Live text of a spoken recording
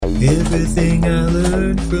Everything I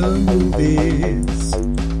learned from movies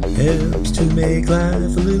helps to make life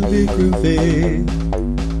a little bit groovy.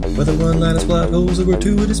 Whether one-liners, plot holes, or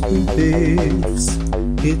gratuitous movies,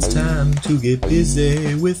 it's time to get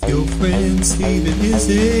busy with your friends Steve and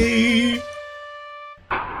Izzy.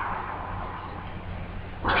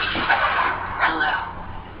 Hello,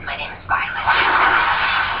 my name is Violet.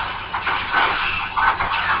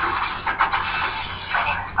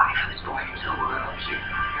 I was born into a world you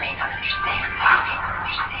may not understand.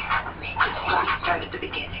 Let's start at the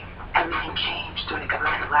beginning. Everything changed when a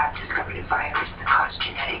government lab discovered a virus that caused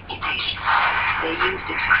genetic mutations. They used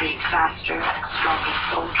it to create faster and stronger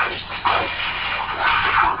soldiers.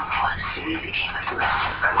 The problem was, we became a threat.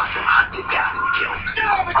 I want them hunted down and killed. Get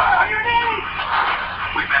on your knees!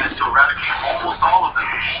 We managed to eradicate almost all of them.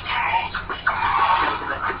 Those of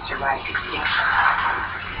us that survived extinction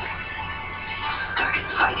started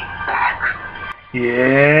fighting back.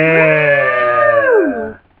 Yeah!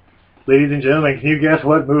 Ladies and gentlemen, can you guess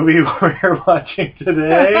what movie we're watching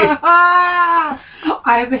today? I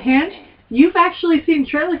have a hint. You've actually seen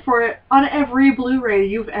trailers for it on every Blu-ray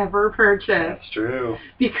you've ever purchased. That's true.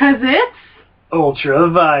 Because it's...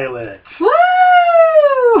 Ultraviolet. Woo!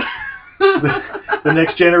 The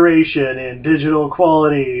next generation in digital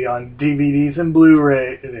quality on DVDs and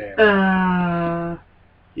Blu-ray.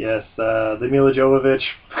 Yes, the Mila Jovovich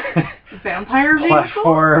Vampire vehicle?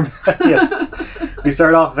 platform. Yes. We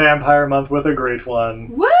start off Vampire Month with a great one.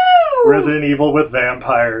 Woo! Resident Evil with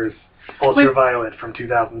vampires. Ultraviolet from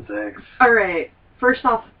 2006. Alright, first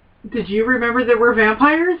off, did you remember there were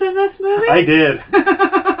vampires in this movie? I did.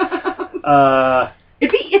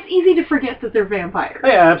 It's easy to forget that they're vampires.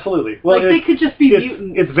 Yeah, absolutely. Well, like, they could just be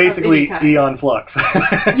mutants. It's basically of any kind. Eon Flux.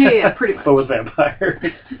 Yeah, pretty much. But with vampires.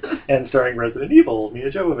 And starring Resident Evil,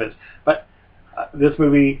 Mila Jovovich. But this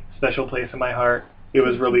movie, special place in my heart. It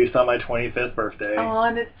was released on my 25th birthday. Oh,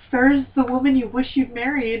 and it stars the woman you wish you'd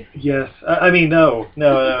married. Yes. No.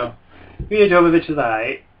 Mila Jovovich is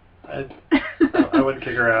I wouldn't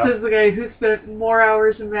kick her out. This is the guy who spent more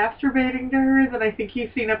hours masturbating to her than I think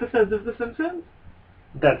you've seen episodes of The Simpsons.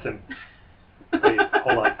 That's him. Wait,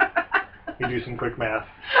 hold on. You do some quick math.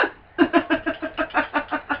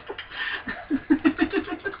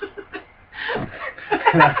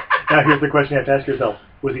 Now here's the question you have to ask yourself.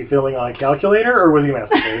 Was he filming on a calculator or was he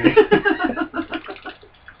masturbating?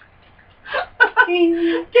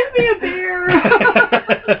 Give me a beer!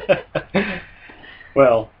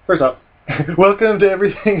 Well, first off, welcome to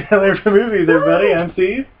Everything I Learned from Movies, everybody. I'm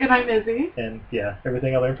Steve. And I'm Izzy. And yeah,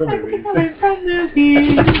 Everything I Learned from Movies.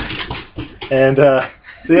 And so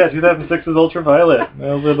yeah, 2006 is Ultraviolet.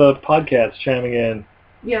 Those are the podcasts chiming in.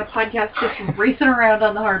 Yeah, podcasts just racing around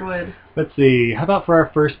on the hardwood. Let's see. How about for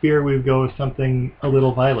our first beer, we go with something a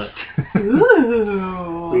little violet.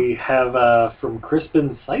 Ooh. We have from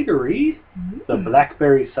Crispin Cidery, the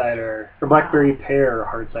Blackberry Cider, or Blackberry Pear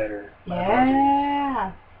Hard Cider.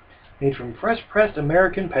 Yeah. Made from fresh pressed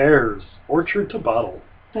American pears, orchard to bottle.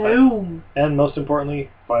 Boom. And most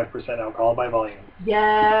importantly, 5% alcohol by volume.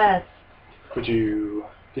 Yes. Would you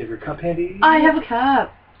give your cup handy? I have a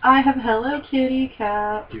cup. I have a Hello Kitty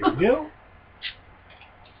cup. Here we go.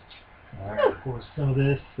 Alright, pour some of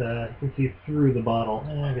this. You can see through the bottle.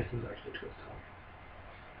 I guess it's actually twist off.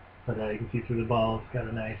 But you can see through the bottle. It's got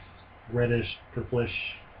a nice reddish, purplish,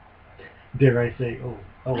 dare I say, oh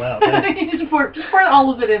wow. just pour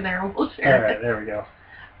all of it in there and we'll share Alright, it. there we go.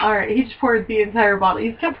 Alright, he just poured the entire bottle.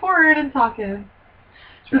 He's kept pouring and talking.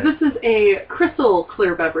 So Right. this is a crystal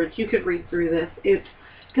clear beverage. You could read through this. It's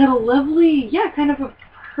got a lovely, kind of a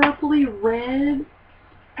purpley red,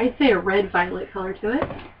 I'd say a red-violet color to it.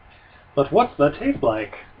 But what's the taste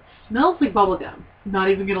like? Smells like bubblegum. Not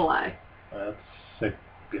even gonna lie. That's an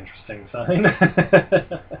interesting sign.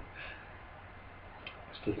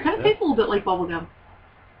 Kind of tastes a little bit like bubblegum.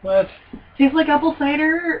 What? Tastes like apple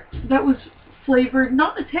cider that was flavored,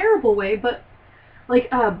 not in a terrible way, but like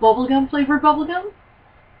bubblegum flavored bubblegum.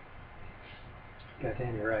 God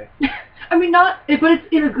damn, you're right. I mean, but it's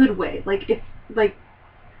in a good way. Like, it's like,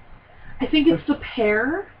 I think it's the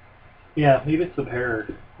pear. Yeah, maybe it's the pear.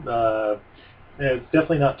 It's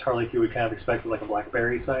definitely not tart like you would kind of expect with like a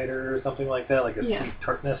blackberry cider or something like that, like a sweet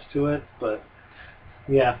tartness to it. But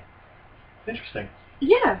yeah, interesting.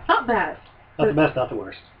 Yeah, not bad. Not the best, not the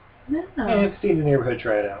worst. No. Hey, if it's in the neighborhood,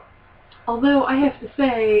 try it out. Although I have to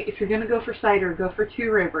say, if you're gonna go for cider, go for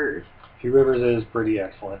Two Rivers. Two Rivers is pretty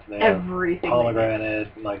excellent. They have Everything. pomegranate,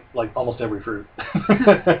 like almost every fruit.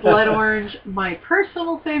 Blood orange, my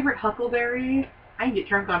personal favorite, huckleberry. I can get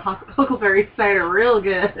drunk on huckleberry cider real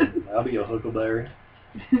good. I'll be a huckleberry.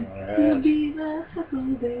 All You'll right. be the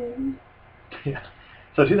huckleberry. Yeah.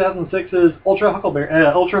 So 2006's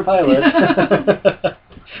Ultraviolet.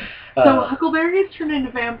 So huckleberries turn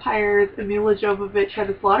into vampires, and Mila Jovovich had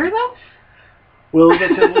to slaughter them? We'll get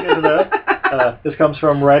to that. This comes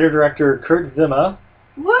from writer-director Kurt Zima.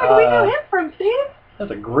 What do we know him from, Steve?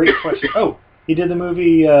 That's a great question. Oh, he did the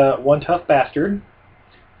movie One Tough Bastard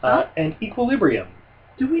and Equilibrium.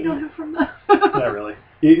 Do we know him from that? Not really.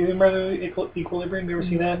 You remember Equilibrium? You ever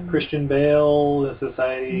seen that? Christian Bale, the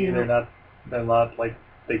society, Yeah. they're not like,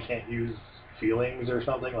 they can't use feelings or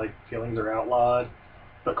something, like feelings are outlawed.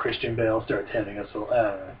 But Christian Bale starts having a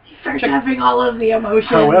He starts having all of the emotions.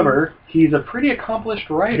 However, he's a pretty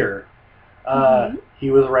accomplished writer.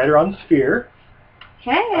 He was a writer on Sphere,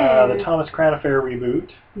 Hey. the Thomas Crown Affair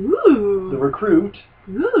reboot, Ooh. The Recruit,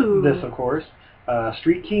 Ooh. this of course,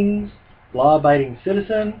 Street Kings, Law Abiding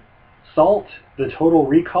Citizen, Salt, the Total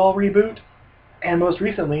Recall reboot, and most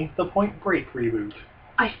recently, the Point Break reboot.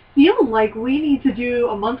 I feel like we need to do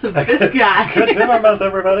a month of this guy. Good dinner month,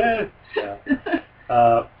 everybody! Yeah.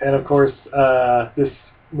 And of course, this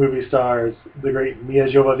movie stars the great Mia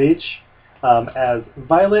Jovovich as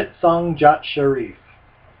Violet Songjat Sharif.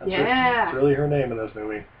 That's really her name in this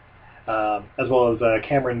movie. As well as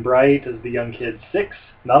Cameron Bright as the young kid 6,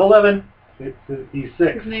 not 11. He's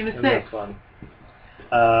 6. His name is in 6. This one.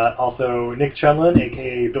 Also Nick Chunlin,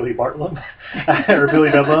 aka Billy Bartlum, or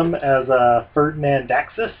Billy Bedlam as Ferdinand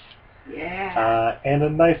Daxis. Yeah. And a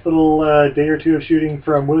nice little day or two of shooting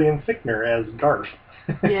from William Fichtner as Garth.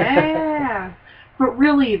 Yeah. But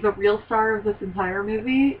really, the real star of this entire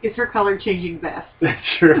movie is her color-changing vest. That's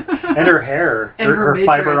true. And her hair. And her midriff.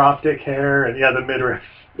 fiber optic hair, and the midriff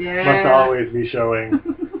Yeah. must always be showing.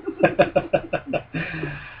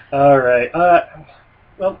 All right.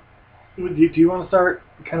 Well, do you want to start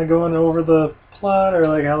kind of going over the plot, or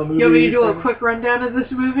like how the movie... You want me to do a quick rundown of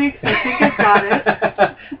this movie? 'Cause I think I've got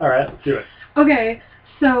it. All right, let's do it. Okay,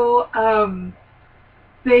 so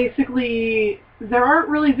basically, there aren't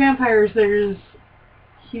really vampires. There's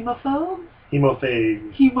hemophobes?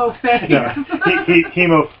 Hemophages. Hemophages. No,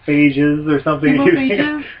 hemophages or something.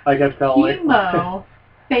 Hemophages? I guess call it.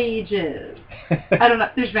 Hemophages. I don't know.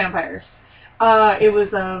 There's vampires. It was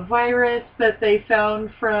a virus that they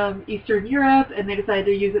found from Eastern Europe, and they decided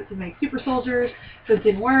to use it to make super soldiers, so it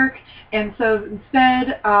didn't work. And so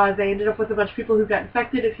instead, they ended up with a bunch of people who got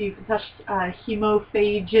infected if you touched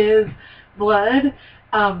hemophages' blood.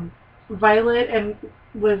 Violet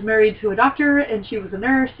was married to a doctor, and she was a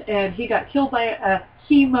nurse, and he got killed by a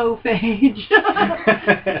hemophage.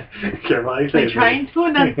 Careful how you say I'm trying to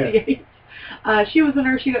enunciate. She was a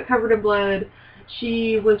nurse. She got covered in blood.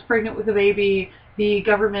 She was pregnant with a baby. The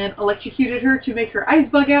government electrocuted her to make her eyes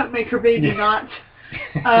bug out and make her baby not.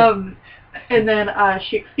 And then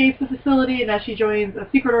she escapes the facility, and now she joins a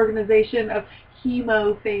secret organization of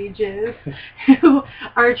hemophages who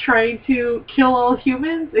are trying to kill all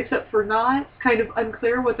humans except for not. Kind of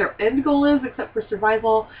unclear what their end goal is except for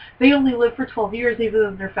survival. They only live for 12 years even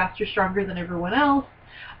though they're faster, stronger than everyone else.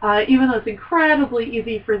 Even though it's incredibly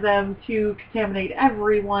easy for them to contaminate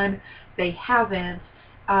everyone, they haven't.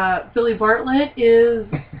 Billy Bartlett is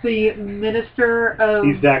the minister of...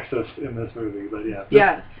 He's Daxis in this movie, but yeah.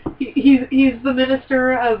 Yeah. He's the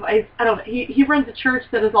minister of... I don't know. He runs a church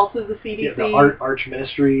that is also the CDC. Yeah, the Arch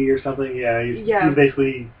Ministry or something. Yeah, he's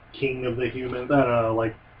basically king of the humans. I don't know,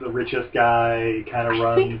 like the richest guy. Kind of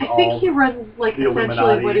runs I think he runs like the essentially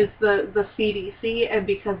Illuminati. what is the CDC, and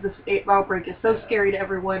because this outbreak is so scary to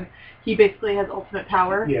everyone, he basically has ultimate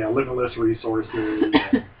power. Yeah, limitless resources.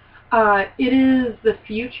 It is the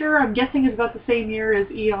future. I'm guessing it's about the same year as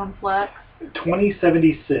Eon Flux.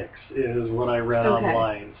 2076 is what I read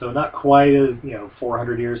online. So not quite as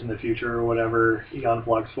 400 years in the future or whatever Eon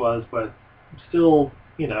Flux was, but still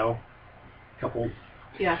a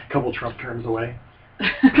couple Trump terms away.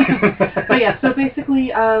 But yeah, so basically,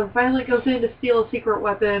 Violet goes in to steal a secret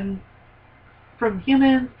weapon from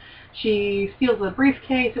humans. She steals a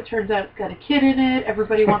briefcase. It turns out it's got a kid in it.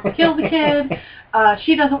 Everybody wants to kill the kid.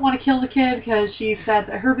 She doesn't want to kill the kid because she's sad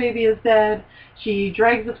that her baby is dead. She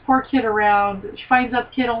drags this poor kid around. She finds out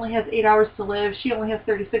the kid only has 8 hours to live. She only has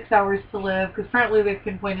 36 hours to live because apparently they've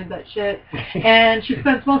pinpointed that shit. And she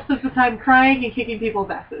spends most of the time crying and kicking people's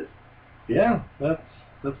asses. Yeah, that's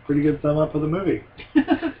a pretty good sum up of the movie.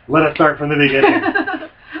 Let us start from the beginning.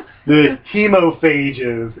 The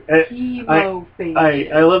hemophages.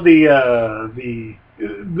 Hemophages. I love the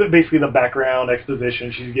basically the background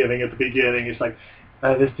exposition she's giving at the beginning. It's like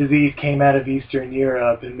this disease came out of Eastern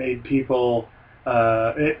Europe and made people.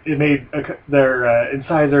 It made their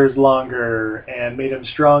incisors longer and made them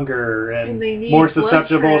stronger and more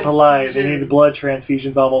susceptible to life. They needed blood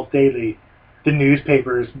transfusions almost daily. The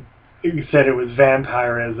newspapers said it was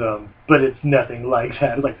vampirism, but it's nothing like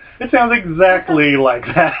that. Like, it sounds exactly like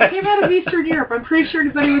that. It came out of Eastern Europe. I'm pretty sure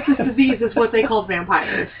anybody with this disease is what they called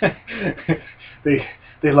vampires.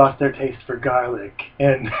 They lost their taste for garlic,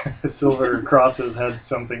 and silver crosses had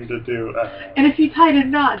something to do. And if you tied a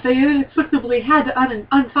knot, they inexplicably had to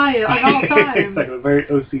untie it at all times. Exactly, very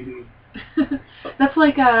OCD. That's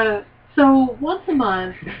like so once a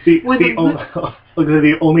month. The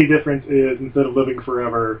only difference is, instead of living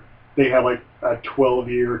forever, they have like a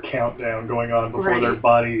 12-year countdown going on before their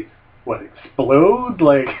body explode.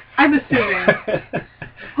 Like, I'm assuming.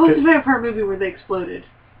 What's the vampire movie where they exploded?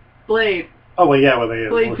 Blade. Oh, well, yeah, they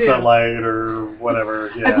Blade 2. Sunlight or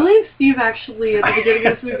whatever. Yeah. I believe Steve actually, at the beginning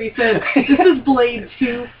of this movie, said, this is Blade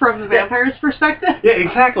 2 from the vampire's perspective. Yeah,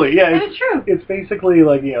 exactly. Yeah, and it's true. It's basically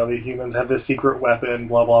like, the humans have this secret weapon,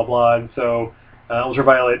 blah, blah, blah, and so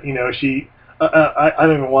Ultraviolet, she... I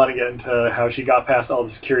don't even want to get into how she got past all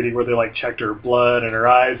the security where they, like, checked her blood and her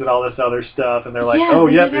eyes and all this other stuff, and they're like,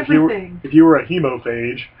 if you were a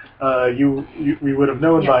hemophage, we would have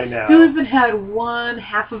known by now. If you even had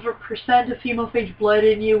 0.5% of hemophage blood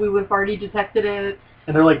in you, we would have already detected it.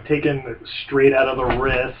 And they're, like, taken straight out of the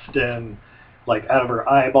wrist and, like, out of her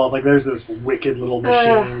eyeballs. Like, there's this wicked little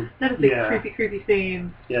machine. That is a creepy, creepy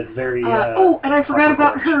scene. Yeah, it's very... and I forgot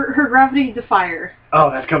about her gravity defier. Oh,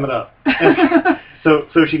 that's coming up. So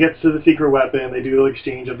she gets to the secret weapon. They do an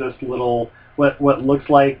exchange of this little, what looks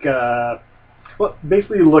like...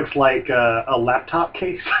 basically looks like a laptop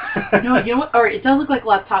case. No, you know what? All right, it does look like a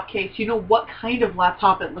laptop case. You know what kind of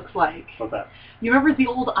laptop it looks like? What's that? You remember the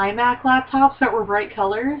old iMac laptops that were bright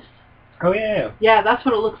colors? Oh, yeah. Yeah, that's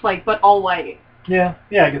what it looks like, but all white. Yeah,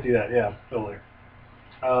 I can see that. Yeah, totally.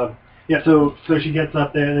 So she gets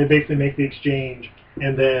up there, and they basically make the exchange,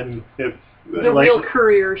 and then if the real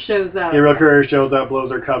courier shows up. The real courier shows up, blows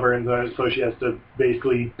her cover, and so she has to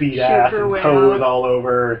basically beat ass and pose all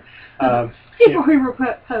over. Hero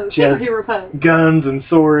pose. She has guns and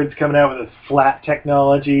swords coming out with this flat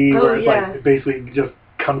technology where it's like it basically just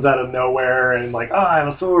comes out of nowhere and like, I have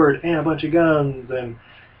a sword and a bunch of guns, and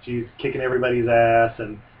she's kicking everybody's ass,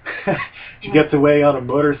 and she gets away on a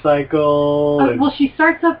motorcycle. Well, she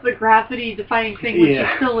starts up the gravity-defying thing when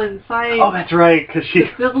she's still inside. Oh, that's right, because she's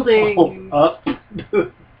building up.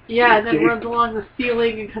 Yeah, and then runs along the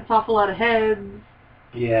ceiling and cuts off a lot of heads.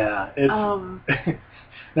 Yeah.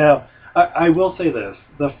 Now, I will say this.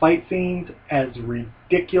 The fight scenes, as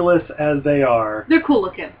ridiculous as they are... They're cool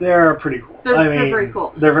looking. They're pretty cool. They're very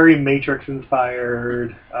cool. They're very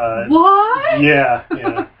Matrix-inspired. What? Yeah,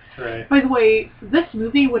 right. By the way, this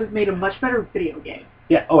movie would have made a much better video game.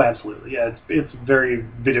 Yeah, oh, absolutely. Yeah, it's very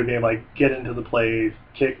video game-like. Get into the place,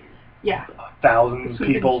 kick thousands of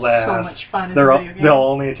people's ass. So much fun in video game. They'll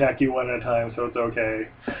only attack you one at a time, so it's okay.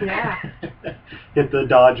 Yeah. Hit the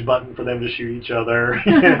dodge button for them to shoot each other.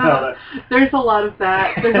 There's a lot of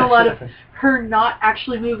that. There's a lot of her not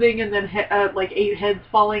actually moving and then like 8 heads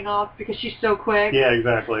falling off because she's so quick. Yeah,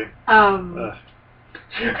 exactly.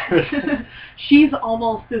 She's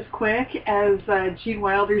almost as quick as Gene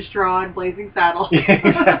Wilder's draw in Blazing Saddles.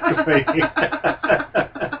 Exactly.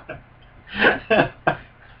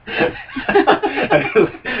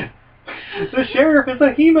 The sheriff is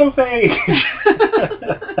a hemophage.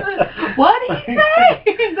 What did he say?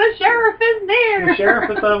 The sheriff is near. The sheriff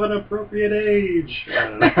is of an appropriate age.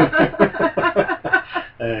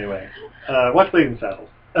 Anyway, watch Blazing Saddles.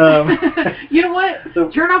 You know what?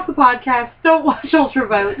 Turn off the podcast. Don't watch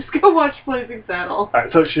Ultraviolet. Just go watch Blazing Saddles. All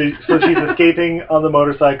right, so she's escaping on the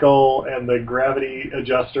motorcycle, and the gravity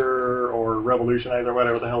adjuster or revolutionizer,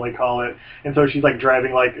 whatever the hell they call it, and so she's like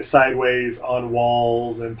driving like sideways on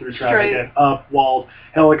walls and through traffic and up walls.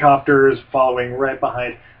 Helicopters following right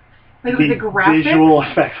behind. The graphics? Visual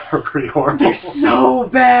effects are pretty horrible. They're so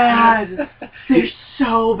bad. They're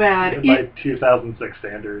so bad. And by 2006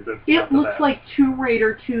 standards, it looks like Tomb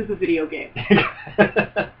Raider 2, the video game.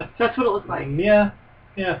 That's what it looks like.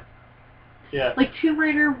 Yeah. Like Tomb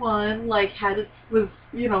Raider 1, like was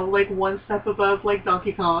like one step above like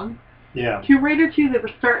Donkey Kong. Yeah. Tomb Raider 2, they were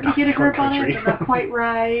starting to get a grip on it, but not quite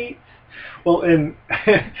right. Well, and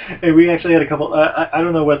we actually had a couple. I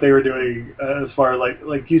don't know what they were doing as far as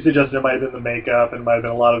like you suggested it might have been the makeup and might have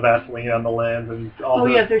been a lot of Vaseline on the lens and all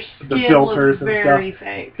their the filters and very stuff.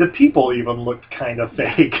 Fake. The people even looked kind of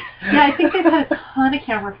fake. Yeah, I think they've had a ton of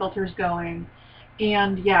camera filters going,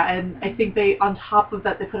 and I think on top of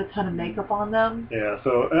that they put a ton of makeup on them. Yeah,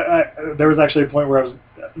 so there was actually a point where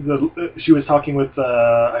she was talking with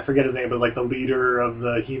I forget his name, but like the leader of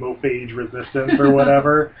the hemophage resistance or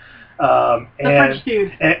whatever. The French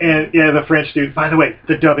dude. And yeah, the French dude. By the way,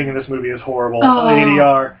 the dubbing in this movie is horrible. Oh.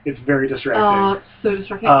 ADR, it's very distracting. Oh, so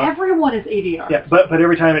distracting. Everyone is ADR. Yeah, but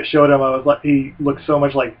every time it showed him, I was like, he looked so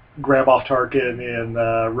much like Grand-Moff Tarkin in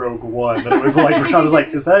Rogue One. But it was like, I was like,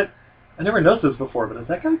 is that? I never noticed this before, but is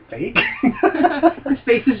that guy fake? His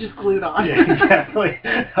face is just glued on. Yeah, exactly.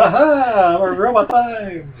 Haha, we're robot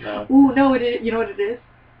time. No. Ooh, no, it is. You know what it is?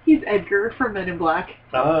 He's Edgar from Men in Black.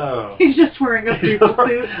 Oh. He's just wearing a people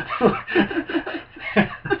suit.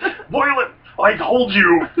 Violet, I told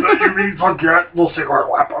you that you need to get the secret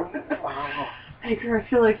weapon. Edgar, I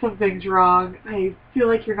feel like something's wrong. I feel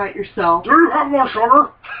like you're not yourself. Do you have more sugar?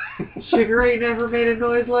 Sugar ain't never made a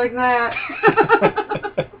noise like that.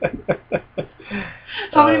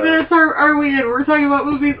 How many minutes are we in? We're talking about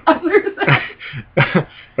movies other than...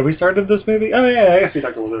 Have we started this movie? Oh yeah, I guess we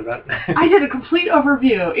talked a little bit about it. I did a complete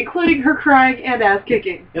overview, including her crying and ass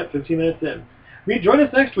kicking. Yep, 15 minutes in. Join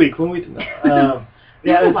us next week when we... There's a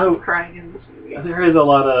lot of crying in this movie. There is a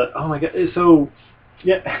lot of... Oh my god. So,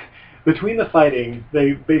 yeah, between the fighting,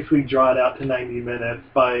 they basically draw it out to 90 minutes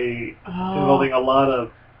by involving a lot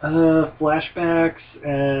of flashbacks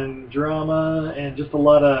and drama and just a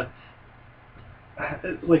lot of...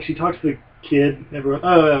 Like, she talks to the kid and everyone...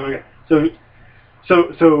 Oh, okay.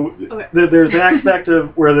 So there's an aspect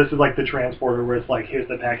of where this is like the transporter, where it's like, here's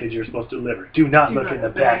the package you're supposed to deliver. Do not look in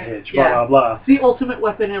the package. Yeah. Blah, blah, blah. It's the ultimate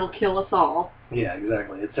weapon. It'll kill us all. Yeah,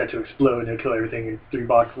 exactly. It's set to explode and it'll kill everything in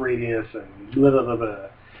 3-block radius and blah, blah, blah,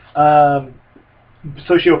 blah.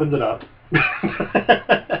 So she opens it up.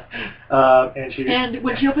 And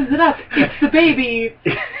when she opens it up, it's the baby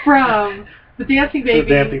from... The dancing baby.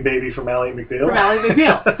 The dancing baby from Ally McBeal. From Ally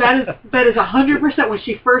McBeal. That is 100% when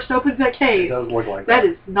she first opens that case. It does look like that.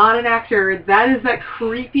 That is not an actor. That is that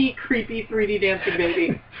creepy 3D dancing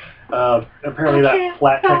baby. Apparently that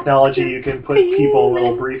flat technology, you can put people in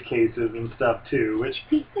little briefcases and stuff too, which,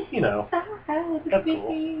 you know, that's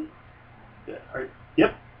cool. Yeah,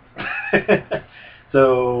 yep.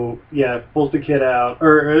 So, yeah, pulls the kid out,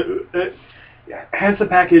 hands the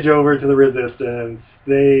package over to the Resistance.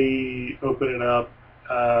 They open it up.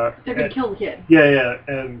 They're going to kill the kid. Yeah,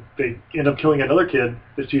 and they end up killing another kid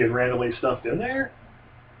that she had randomly stuffed in there.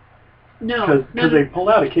 No. Because they pull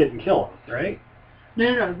out a kid and kill him, right?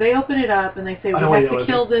 No. They open it up and they say, we have to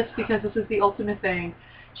kill this because this is the ultimate thing.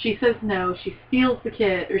 She says no. She steals the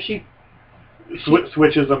kid, or she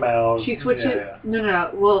switches him out. She switches... Yeah. No.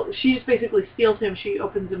 Well, she just basically steals him. She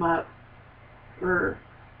opens him up. No.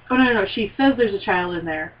 She says there's a child in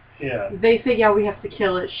there. Yeah. They say, yeah, we have to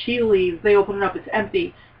kill it. She leaves. They open it up. It's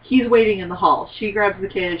empty. He's waiting in the hall. She grabs the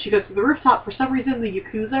kid. She goes to the rooftop. For some reason, the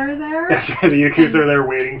Yakuza are there. The Yakuza are there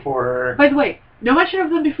waiting for her. By the way, no mention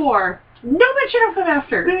of them before. No mention of them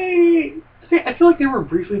after. I feel like they were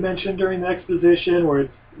briefly mentioned during the exposition,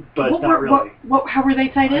 but not really. How were they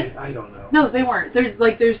tied in? I don't know. No, they weren't. There's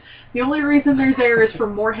the only reason they're there is for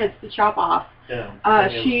more heads to chop off. Yeah.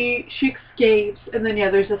 She escapes, and then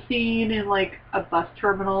there's a scene in like a bus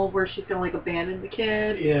terminal where she's gonna like abandon the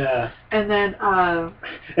kid. Yeah. And then and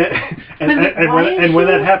when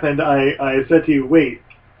that happened, I said to you, wait,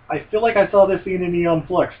 I feel like I saw this scene in Neon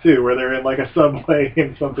Flux too, where they're in like a subway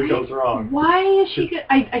and something goes wrong. Why is she?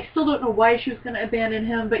 I still don't know why she was gonna abandon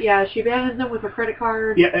him, but yeah, she abandons him with her credit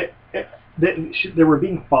card. Yeah. They were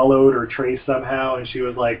being followed or traced somehow, and she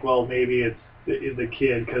was like, well, maybe it's the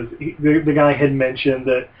kid, because the guy had mentioned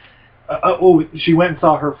that she went and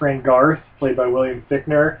saw her friend Garth, played by William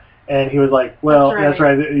Fichtner, and he was like, well, that's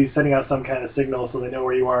right, he's sending out some kind of signal so they know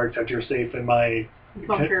where you are, except you're safe in my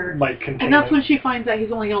bunker. My containment. And that's when she finds out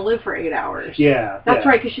he's only going to live for 8 hours. Yeah. That's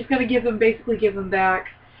right, because she's going to basically give him back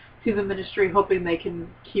to the Ministry, hoping they can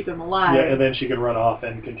keep him alive. Yeah, and then she could run off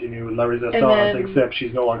and continue La Resistance, except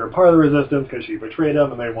she's no longer part of the Resistance because she betrayed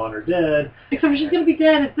him and they want her dead. Except she's going to be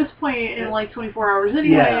dead at this point in like 24 hours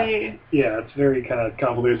anyway. Yeah, it's very kind of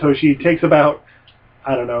convoluted. So she takes about,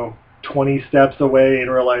 20 steps away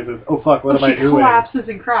and realizes, oh fuck, what am I doing? She collapses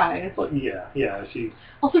and cries. Well, yeah.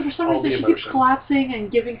 Also, for some reason, she keeps collapsing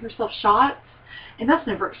and giving herself shots. And that's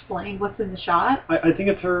never explained what's in the shot. I think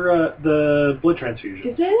it's her, the blood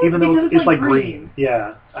transfusion. Is it? Even though it's like green.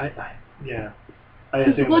 Yeah.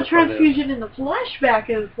 Because the blood transfusion in the flashback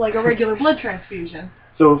is like a regular blood transfusion.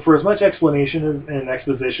 So for as much explanation and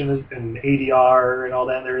exposition and ADR and all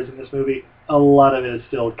that there is in this movie, a lot of it is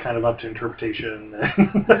still kind of up to interpretation.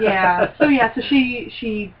 So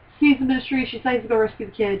she sees the Ministry, she decides to go rescue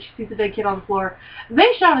the kid, she sees the dead kid on the floor.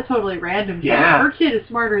 They shot a totally random kid. Yeah. Her kid is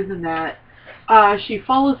smarter than that. She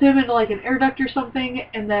follows him into like an air duct or something,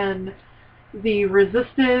 and then the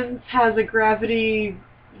Resistance has a gravity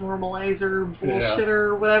normalizer bullshit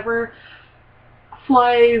or whatever.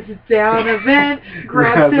 flies down a vent,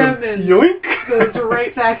 grabs him, and yoink! goes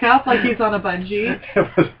right back up like he's on a bungee. It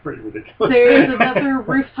was pretty ridiculous. There's another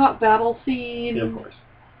rooftop battle scene. Yeah, of course.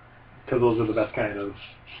 Because those are the best kind of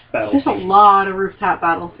battle There's a scenes. lot of rooftop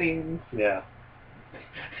battle scenes. Yeah.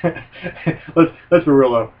 let's be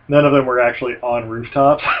real though. None of them were actually on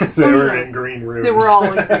rooftops. They were in green rooms. They were all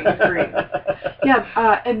in green screens.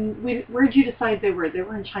 Yeah, and where did you decide they were? They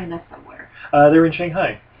were in China somewhere. They were in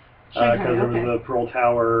Shanghai. Shanghai, Because there okay. was the Pearl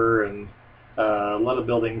Tower and a lot of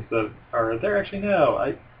buildings that are there actually now.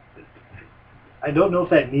 I don't know if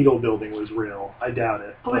that needle building was real. I doubt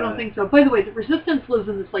it. Oh, I don't think so. By the way, the Resistance lives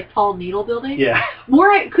in this like tall needle building. Yeah.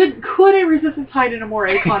 Could a Resistance hide in a more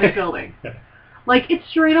iconic building? Like, it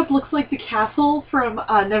straight up looks like the castle from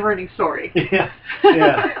Neverending Story. Yeah.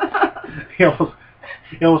 Yeah. You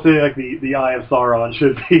almost say like the Eye of Sauron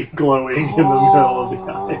should be glowing in the middle of the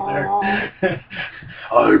eye there.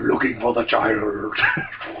 I'm looking for the child.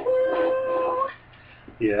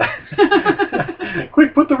 Yeah.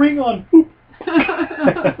 Quick, put the ring on. Boop.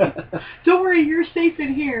 Don't worry, you're safe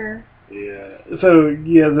in here. Yeah. So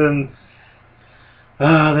yeah, then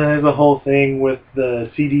there's a whole thing with the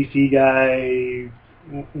CDC guy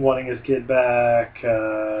wanting his kid back.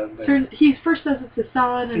 He first says it's his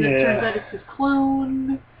son, and it Yeah. turns out it's his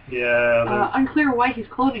clone. Yeah. Unclear why he's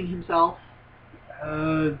cloning himself.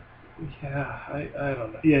 Yeah, I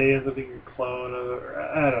don't know. Yeah, he ends up being a clone.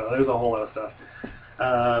 I don't know. There's a whole lot of stuff.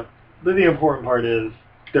 But the important part is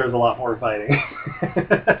there's a lot more fighting.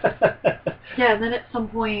 Yeah, and then at some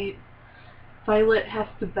point, Violet has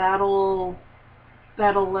to battle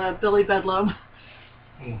Billy Bedlam,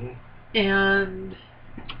 and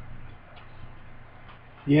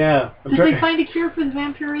yeah. did they find a cure for the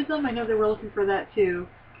vampirism? I know they were looking for that too.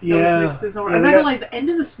 Yeah. I remember like the end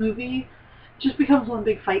of this movie just becomes one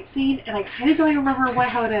big fight scene, and I kind of don't even remember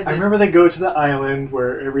how it ended. I remember they go to the island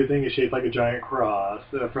where everything is shaped like a giant cross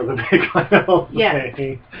for the big final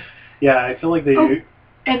thing. Yeah, I feel like they... Oh,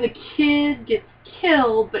 and the kid gets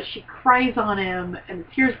killed, but she cries on him, and the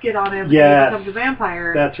tears get on him, and he becomes a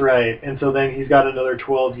vampire. That's right. And so then he's got another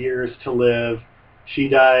 12 years to live. She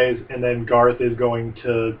dies, and then Garth is going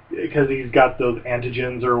to... Because he's got those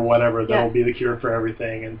antigens or whatever, that'll be the cure for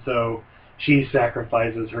everything. And so she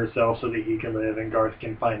sacrifices herself so that he can live, and Garth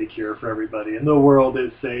can find a cure for everybody. And the world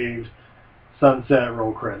is saved. Sunset,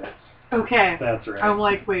 roll credits. Okay. That's right. I'm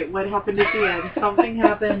like, wait, what happened at the end? Something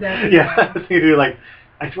happened at the end. Yeah, so you're like,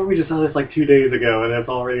 I swear we just saw this like 2 days ago, and it's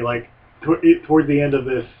already like towards the end of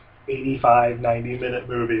this 85, 90-minute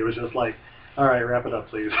movie. It was just like, all right, wrap it up,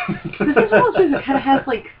 please. This is one of those movies that kind of has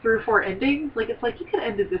like 3 or 4 endings. Like, it's like, you could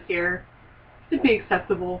end it this year. It'd be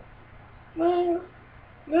acceptable. No,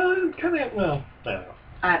 it's kind of, well, I don't know.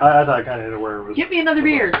 I thought I kind of knew where it was. Get me another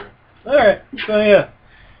beer. All right, so yeah.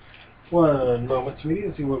 One moment, sweetie.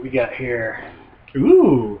 Let's see what we got here.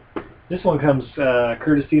 Ooh, this one comes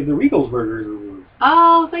courtesy of the Regals Burgers.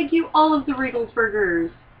 Oh, thank you, all of the Regals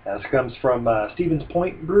Burgers. This comes from Stevens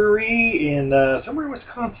Point Brewery in somewhere in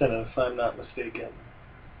Wisconsin, if I'm not mistaken.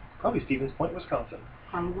 Probably Stevens Point, Wisconsin.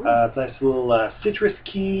 Probably. It's a nice little Siesta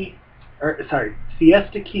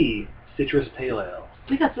Key Citrus Pale Ale.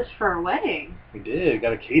 We got this for our wedding. We did.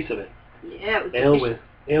 Got a case of it. Yeah, it was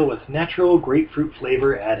Ale with natural grapefruit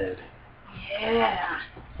flavor added. Yeah.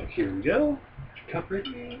 So here we go. Cup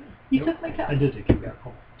ready. You took my cup. I did take your cup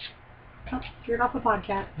home. Oh, you're not the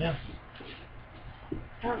podcast. Yeah.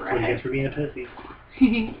 All What do you right. guess for being a pussy?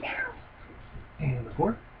 And the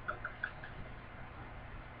pour.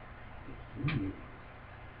 Ooh.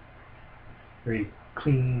 Very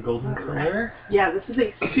clean golden color. Yeah, this is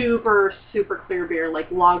a super, super clear beer,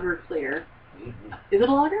 like lager clear. Mm-hmm. Is it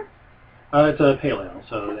a lager? It's a pale ale,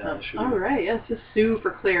 so yeah, it should be. All right, yeah, it's just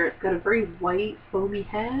super clear. It's got a very white, foamy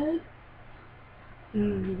head.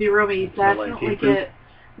 The aroma, you Smell like definitely grapefruit. get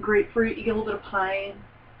grapefruit. You get a little bit of pine.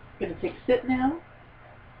 I'm gonna take a sip now.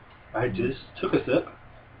 I just took a sip.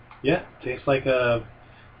 Yeah, tastes like a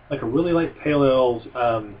really light pale ale.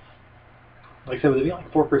 Like I said, with it being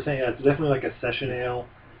like 4%, yeah, it's definitely like a session ale,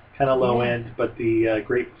 kind of low end. But the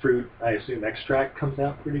grapefruit, I assume, extract comes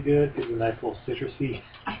out pretty good. Gives it a nice little citrusy.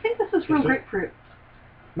 I think this is real Is it? grapefruit.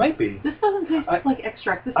 Might be. This doesn't taste like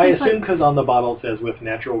extract. This I tastes assume like... because on the bottle it says with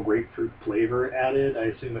natural grapefruit flavor added. I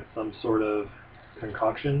assume it's some sort of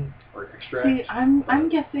concoction or extract. See, I'm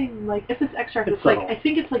guessing, like, if it's extract, It's it's like, subtle. I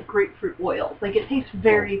think it's like grapefruit oil. Like, it tastes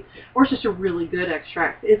very, or it's just a really good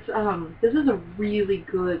extract. It's, this is a really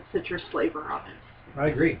good citrus flavor on it. I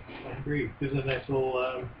agree. Gives it a nice little,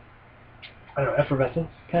 I don't know, effervescence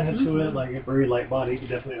kind of to it. Like a very light body. You can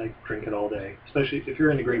definitely like drink it all day. Especially if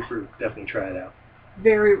you're into grapefruit, definitely try it out.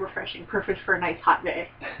 Very refreshing. Perfect for a nice hot day.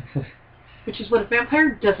 which is what a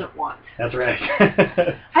vampire doesn't want. That's right.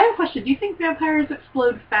 I have a question. Do you think vampires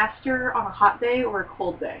explode faster on a hot day or a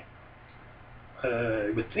cold day?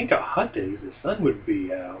 I would think a hot day the sun would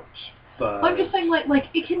be out, but I'm just saying, like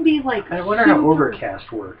it can be like. I wonder how super-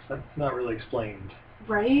 overcast works. That's not really explained.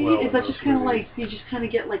 Right? well Is in that those just kind of movies. like you just kind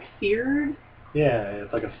of get like seared? Yeah,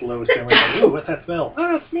 it's like a slow simmer. Like, ooh, what's that smell?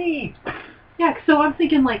 Oh, it's me. Yeah. So I'm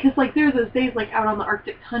thinking like, cause like there are those days like out on the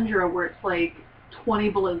Arctic tundra where it's like 20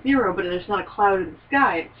 below zero, but there's not a cloud in the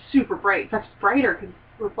sky. It's super bright. In fact, it's brighter because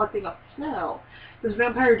it's reflecting off the snow. Does a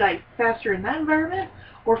vampire die faster in that environment,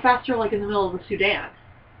 or faster like in the middle of the Sudan?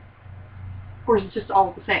 Or is it just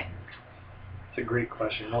all the same? It's a great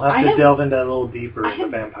question. We'll have I to have- delve into that a little deeper I in the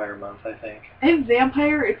have- vampire month, I think. I have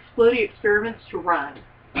vampire exploding experiments to run.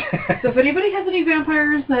 So if anybody has any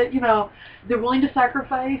vampires that, they're willing to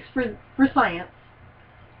sacrifice for science.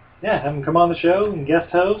 Yeah, have them come on the show and guest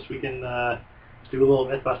host. We can do a little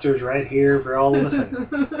Mythbusters right here for all to listen.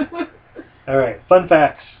 All right, fun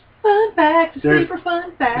facts. Fun facts, There's- super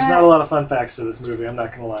fun facts. There's not a lot of fun facts to this movie, I'm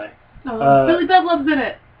not going to lie. Billy Bedlam's in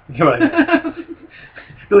it.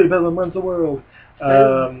 Billy Bedlam runs the world.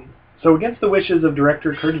 So against the wishes of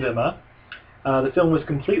director Kurt Wimmer, the film was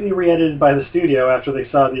completely re-edited by the studio after they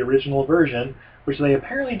saw the original version, which they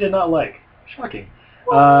apparently did not like. Shocking.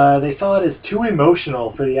 They saw it as too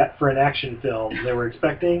emotional for an action film they were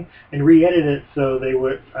expecting, and re-edited it so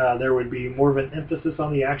there would be more of an emphasis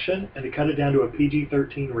on the action, and to cut it down to a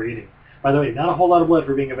PG-13 rating. By the way, not a whole lot of blood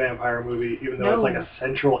for being a vampire movie, even though it's like a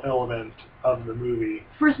central element of the movie.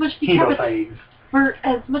 For as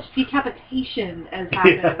much decapitation as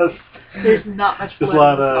happens, Yes. there's not much blood. There's a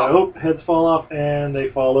lot in the of, film. heads fall off, and they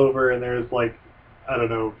fall over, and there's like, I don't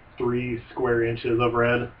know, 3 square inches of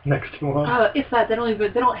red next to them. It's that they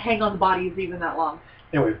don't hang on the bodies even that long.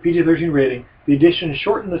 Anyway, PG-13 rating. The addition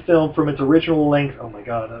shortened the film from its original length, oh my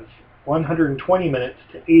god, of 120 minutes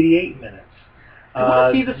to 88 minutes. I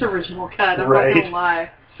want to see this original cut. I'm not gonna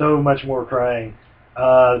lie. So much more crying.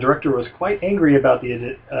 The director was quite angry about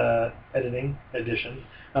the addition,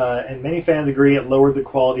 and many fans agree it lowered the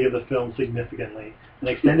quality of the film significantly. An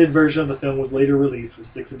extended version of the film was later released with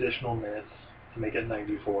 6 additional minutes to make it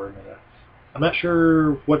 94 minutes. I'm not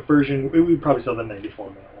sure what version. We probably saw the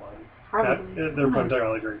 94-minute one. Probably. They're probably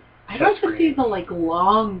like a I'd like to see the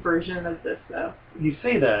long version of this though. You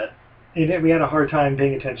say that. And we had a hard time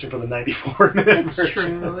paying attention for the 94-minute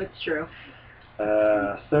version. It's true.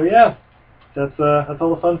 So yeah, that's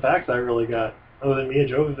all the fun facts I really got. Other than Mia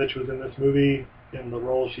Jovovich was in this movie in the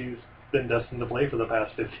role she's been destined to play for the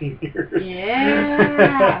past 15 years.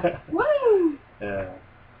 Yeah. Woo! Yeah.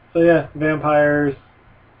 So yeah, vampires,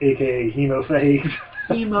 aka hemophages.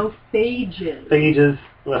 Hemophages. Phages.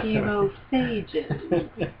 Hemophages.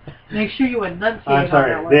 Make sure you enunciate I'm on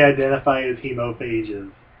sorry, that one. they identify as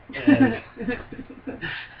hemophages. And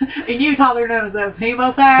In Utah, they're known as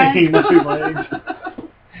hemophages. hemophages.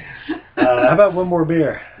 How about one more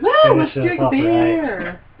beer? Woo! Let's Finish this drink off beer.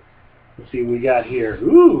 right. Let's see what we got here.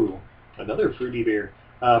 Ooh, another fruity beer.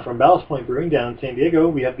 From Ballast Point Brewing down in San Diego,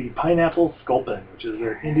 we have the Pineapple Sculpin, which is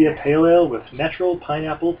their India Pale Ale with natural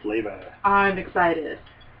pineapple flavor. I'm excited.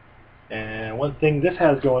 And one thing this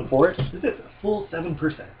has going for it is it's a full 7%.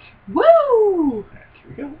 Woo! Here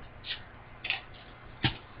we go.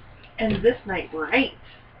 And this night, right?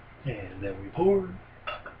 And then we pour.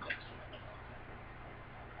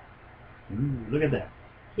 Ooh, look at that.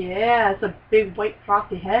 Yeah, it's a big white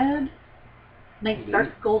frosty head. Nice dark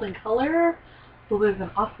golden color. A little bit of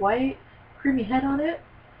an off-white. Creamy head on it.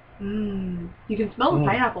 Mmm. You can smell the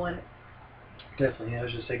pineapple in it. Definitely, I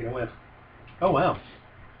was just taking a whiff. Oh, wow.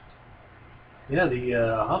 Yeah, the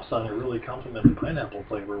hops on it really complement the pineapple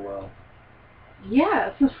flavor well.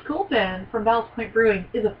 Yeah, so Sculpin from Ballast Point Brewing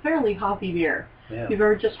is a fairly hoppy beer. Yeah. If you've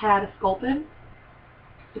ever just had a Sculpin,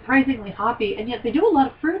 surprisingly hoppy, and yet they do a lot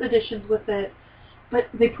of fruit additions with it, but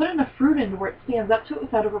they put enough fruit in where it stands up to it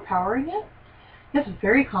without overpowering it. It's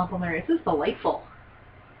very complimentary. This is delightful.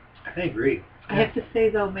 I agree. I have to say,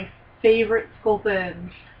 though, my favorite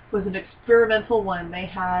Sculpin was an experimental one they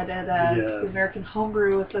had at the American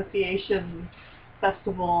Homebrew Association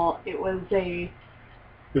Festival. It was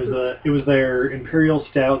their Imperial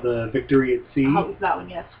Stout, the Victory at Sea. Oh, it was that one,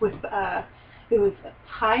 yes. With it was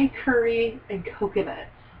Thai curry and coconut.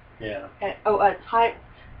 Yeah.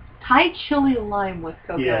 Thai chili lime with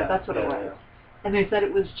coconut. Yeah, That's what it was. Yeah. And they said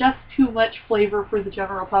it was just too much flavor for the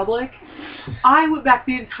general public. I went back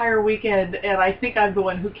the entire weekend, and I think I'm the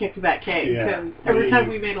one who kicked that cake. Yeah. Every time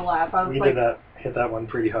we made a laugh, I was like, hit that one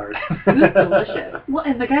pretty hard. this is delicious. Well,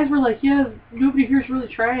 and the guys were like, yeah, nobody here's really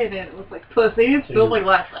trying it. It was like, pussy, it's still like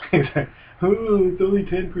last night. oh, it's only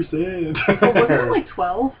 10%. Well, wasn't it like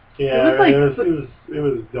 12? Yeah, it was it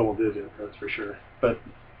was double digit, that's for sure. But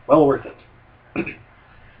well worth it.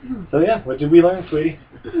 So yeah, what did we learn, sweetie?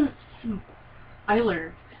 I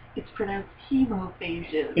learned it's pronounced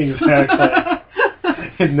hemophages. Exactly.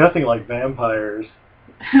 It's nothing like vampires.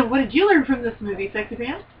 What did you learn from this movie, Sexy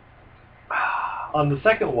Pants? On the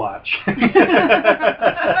second watch,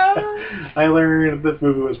 I learned this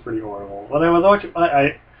movie was pretty horrible. When I was watching,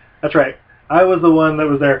 that's right, I was the one that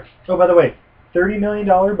was there. Oh, by the way, $30 million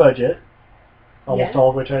budget, almost all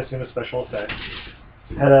of which I assume is special effects.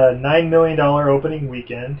 Had a $9 million opening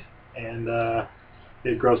weekend, and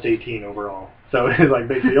it grossed 18 overall. So it was like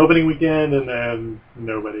basically opening weekend and then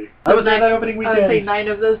nobody. I was there that opening weekend. I would say 9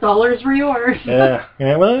 of those dollars were yours. Yeah.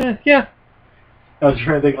 Well, yeah. I was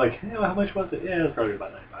trying to think like, how much was it? Yeah, it was probably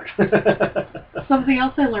about $9. Something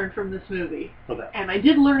else I learned from this movie. What's that? And I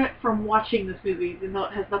did learn it from watching this movie, even though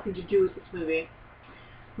it has nothing to do with this movie.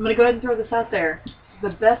 I'm going to go ahead and throw this out there.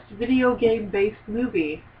 The best video game-based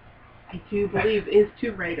movie, I do believe, is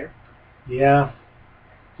Tomb Raider. Yeah.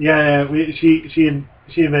 Yeah, she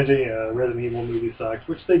had mentioned Resident Evil movie sucks,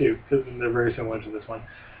 which they do, because they're very similar to this one.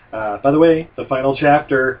 By the way, the final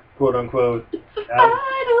chapter, quote unquote, It's the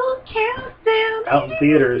final countdown. out in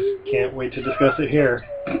theaters. Can't wait to discuss it here.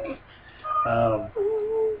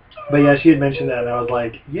 But yeah, she had mentioned that, and I was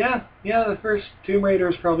like, yeah, the first Tomb Raider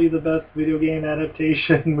is probably the best video game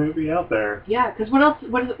adaptation movie out there. Yeah, because what else?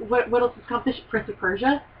 What else is competition? Prince of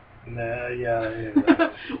Persia. Nah, yeah.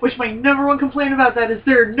 Which my number one complaint about that is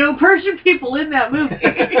there are no Persian people in that movie.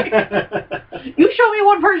 You show me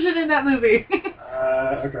one Persian in that movie.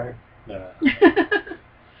 Okay. No.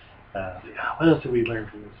 What else did we learn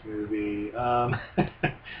from this movie?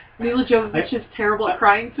 Mila Jovovich is terrible at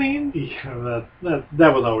crying scenes. Yeah,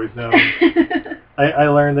 that was always known. I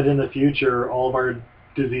learned that in the future, all of our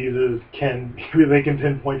diseases can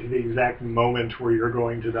pinpoint to the exact moment where you're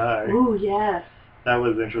going to die. Ooh, yes. That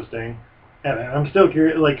was interesting. And I'm still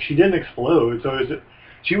curious, like, she didn't explode, so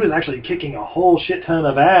she was actually kicking a whole shit ton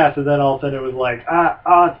of ass, and then all of a sudden it was like,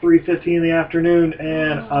 it's 3:15 in the afternoon,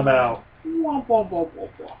 and I'm out.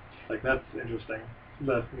 Like, that's interesting.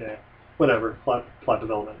 But, yeah, whatever, plot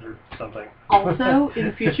development or something. Also, in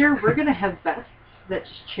the future, we're going to have vests that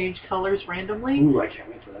just change colors randomly. Ooh, I can't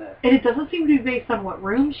wait for that. And it doesn't seem to be based on what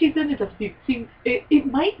room she's in. It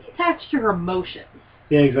might be attached to her emotions.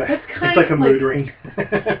 Yeah, exactly. It's like a mood ring.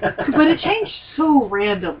 But it changed so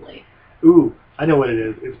randomly. Ooh, I know what it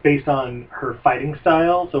is. It's based on her fighting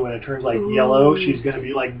style, so when it turns like yellow, she's going to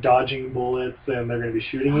be like dodging bullets and they're going to be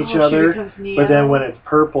shooting each other. But then when it's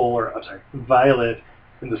purple, or violet,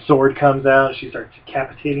 and the sword comes out, she starts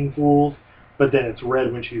decapitating fools. But then it's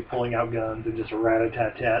red when she's pulling out guns and just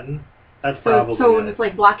rat-a-tat-tatting. That's probably so when it's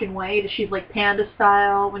like black and white, she's like panda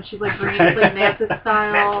style. When she's like green, it's like Nanta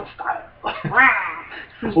style.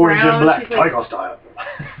 Orange and black, tiger style.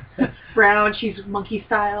 Brown, she's monkey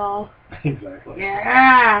style. Exactly.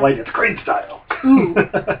 Yeah. White, it's crane style. Ooh.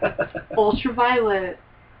 Ultraviolet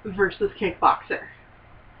versus Kickboxer.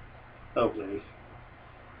 Oh, please.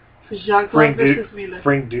 Jean-Claude versus Mila.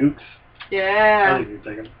 Frank Dukes. Yeah. I'll leave you a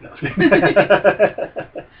second. No.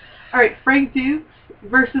 All right, Frank Dukes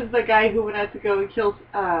versus the guy who went out to go and kill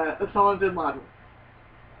Osama bin Laden.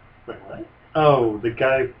 Wait, what? Oh, the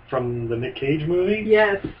guy from the Nick Cage movie?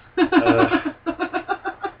 Yes. That's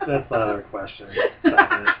not a question.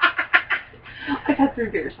 I've had 3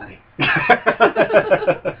 beers, honey.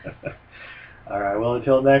 All right, well,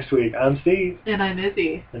 until next week, I'm Steve. And I'm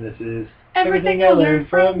Izzy. And this is Everything I Learned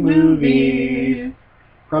from Movies.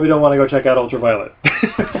 Probably don't want to go check out Ultraviolet.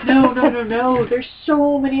 No. There's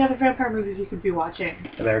so many other vampire movies you could be watching.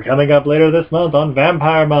 And they're coming up later this month on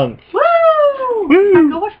Vampire Month. Woo! Woo!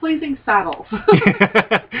 Go watch Blazing Saddles.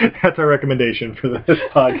 That's our recommendation for this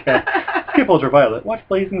podcast. Skip Ultraviolet. Watch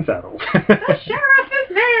Blazing Saddles. The sheriff is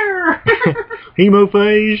there!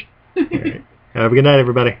 Hemophage. All right. Have a good night,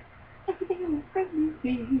 everybody. Everything I Learned from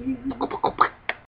Movies.